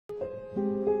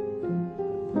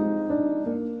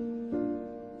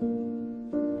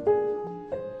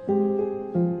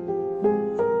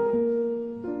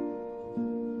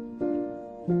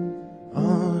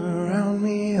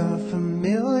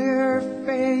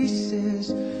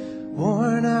faces,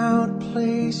 worn out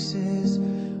places,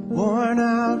 worn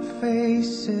out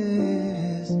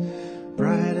faces,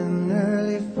 bright and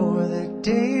early for their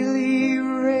daily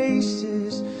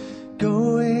races,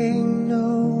 going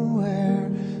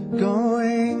nowhere,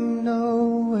 going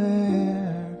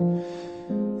nowhere.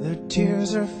 Their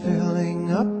tears are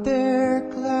filling up their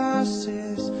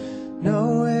glasses,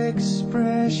 no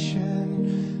expression,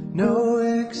 no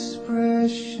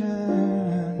expression.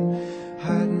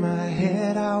 Hide my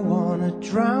head, I wanna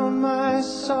drown my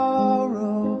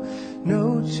sorrow.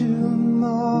 No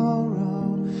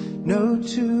tomorrow, no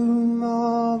tomorrow.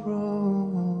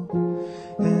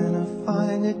 And I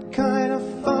find it kinda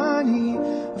funny,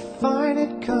 I find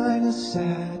it kinda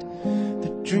sad.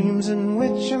 The dreams in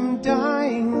which I'm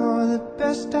dying are the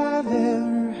best I've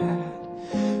ever had.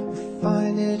 I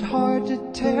find it hard to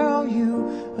tell you,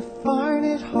 I find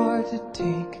it hard to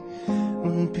take.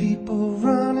 When people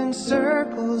run in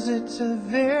circles, it's a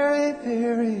very,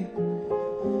 very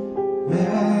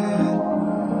mad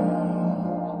world.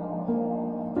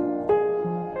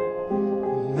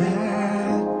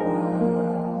 Mad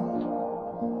world.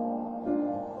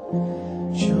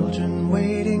 Children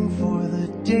waiting for the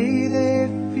day they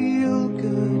feel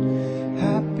good.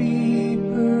 Happy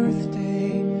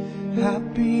birthday,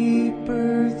 happy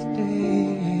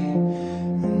birthday.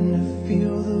 And to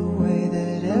feel the way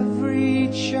that every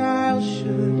child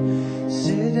should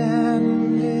sit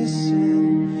and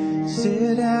listen,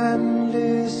 sit and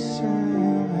listen.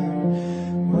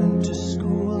 Went to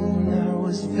school and I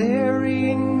was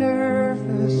very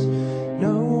nervous.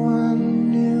 No one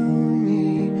knew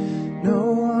me, no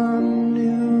one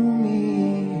knew me.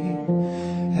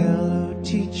 Hello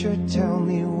teacher, tell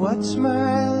me what's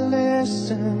my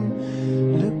lesson.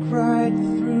 Look right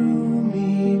through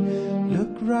me,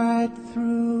 look right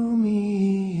through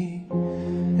me.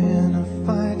 And I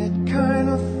find it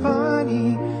kinda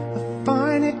funny, I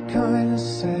find it kinda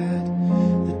sad.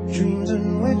 The dreams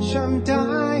in which I'm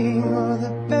dying are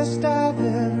the best I've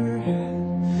ever had.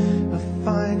 I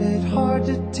find it hard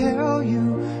to tell you,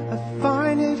 I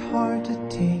find it hard to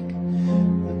take.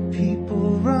 When people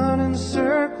run in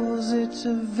circles, it's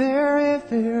a very,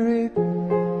 very